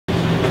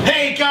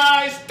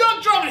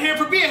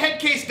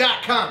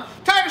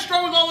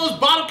of those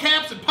bottle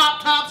caps and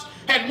pop tops?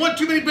 Had one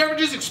too many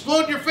beverages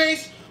explode in your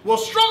face? Well,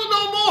 struggle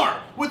no more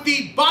with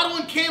the bottle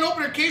and can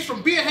opener case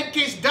from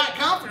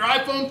HeadCase.com for your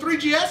iPhone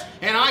 3GS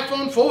and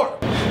iPhone 4.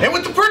 And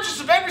with the purchase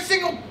of every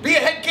single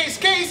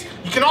HeadCase case,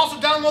 you can also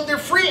download their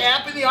free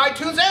app in the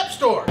iTunes App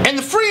Store. And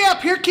the free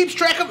app here keeps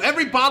track of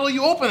every bottle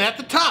you open at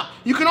the top.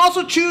 You can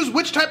also choose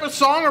which type of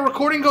song or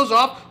recording goes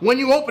off when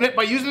you open it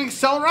by using the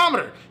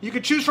accelerometer. You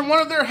can choose from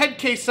one of their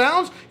HeadCase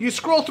sounds, you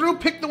scroll through,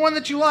 pick the one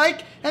that you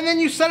like, and then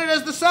you set it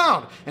as the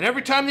sound. And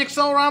every time the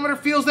accelerometer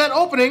feels that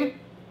opening,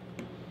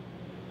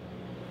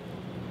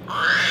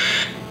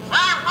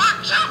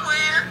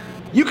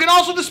 you can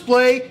also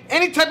display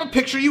any type of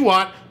picture you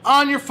want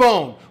on your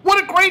phone.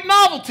 What a great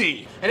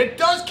novelty! And it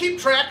does keep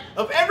track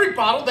of every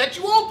bottle that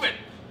you open.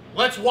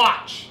 Let's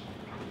watch.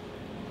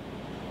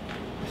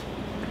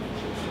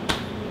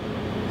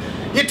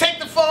 You take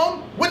the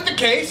phone with the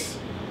case,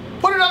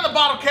 put it on the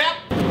bottle cap.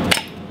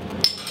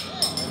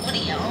 What are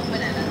you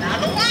opening,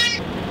 another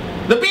one?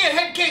 The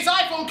HeadCase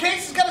iPhone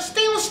case has got a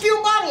stainless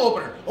steel bottle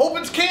opener.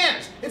 Opens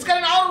cans. It's got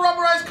an outer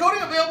rubberized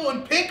coating available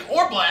in pink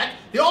or black,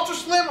 the ultra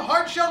slim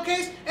hard shell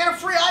case, and a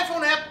free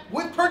iPhone app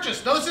with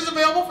purchase. Now this is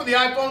available for the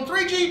iPhone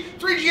 3G,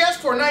 3GS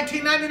for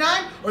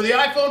 $19.99 or the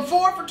iPhone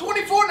 4 for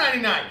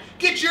 $24.99.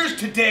 Get yours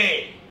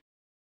today.